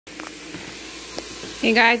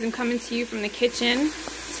Hey guys, I'm coming to you from the kitchen.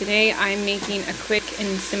 Today I'm making a quick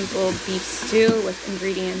and simple beef stew with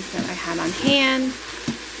ingredients that I had on hand.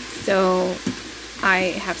 So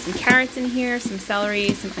I have some carrots in here, some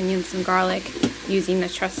celery, some onions, some garlic, using the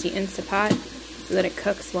trusty Instant Pot so that it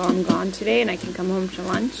cooks while I'm gone today and I can come home to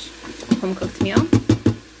lunch, home cooked meal.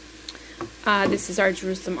 This is our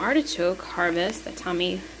Jerusalem Artichoke harvest that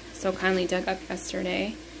Tommy so kindly dug up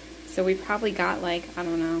yesterday. So we probably got like, I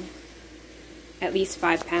don't know, at least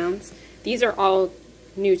 5 pounds. These are all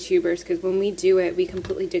new tubers because when we do it, we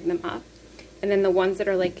completely dig them up. And then the ones that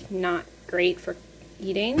are like not great for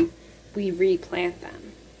eating, we replant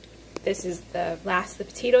them. This is the last of the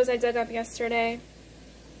potatoes I dug up yesterday.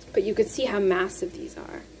 But you could see how massive these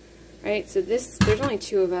are, right? So there's only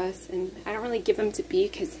 2 of us, and I don't really give them to B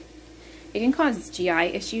because it can cause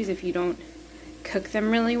GI issues if you don't cook them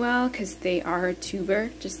really well because they are a tuber,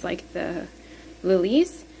 just like the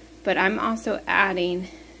lilies. But I'm also adding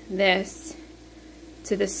this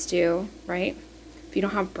to the stew, right? If you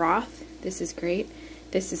don't have broth, this is great.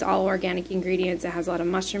 This is all organic ingredients. It has a lot of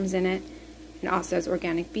mushrooms in it. It also has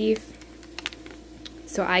organic beef.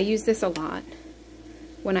 So I use this a lot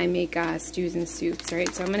when I make stews and soups,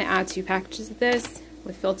 right? So I'm going to add 2 packages of this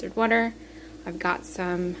with filtered water. I've got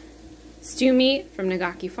some stew meat from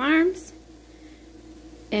Nagaki Farms.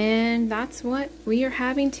 And that's what we are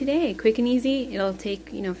having today. Quick and easy. It'll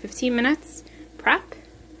take, 15 minutes prep.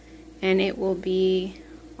 And it will be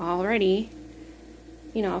all ready.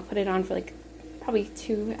 I'll put it on for like probably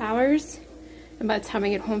 2 hours. And by the time I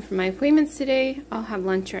get home from my appointments today, I'll have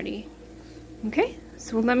lunch ready. Okay?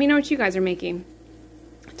 So let me know what you guys are making.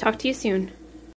 Talk to you soon.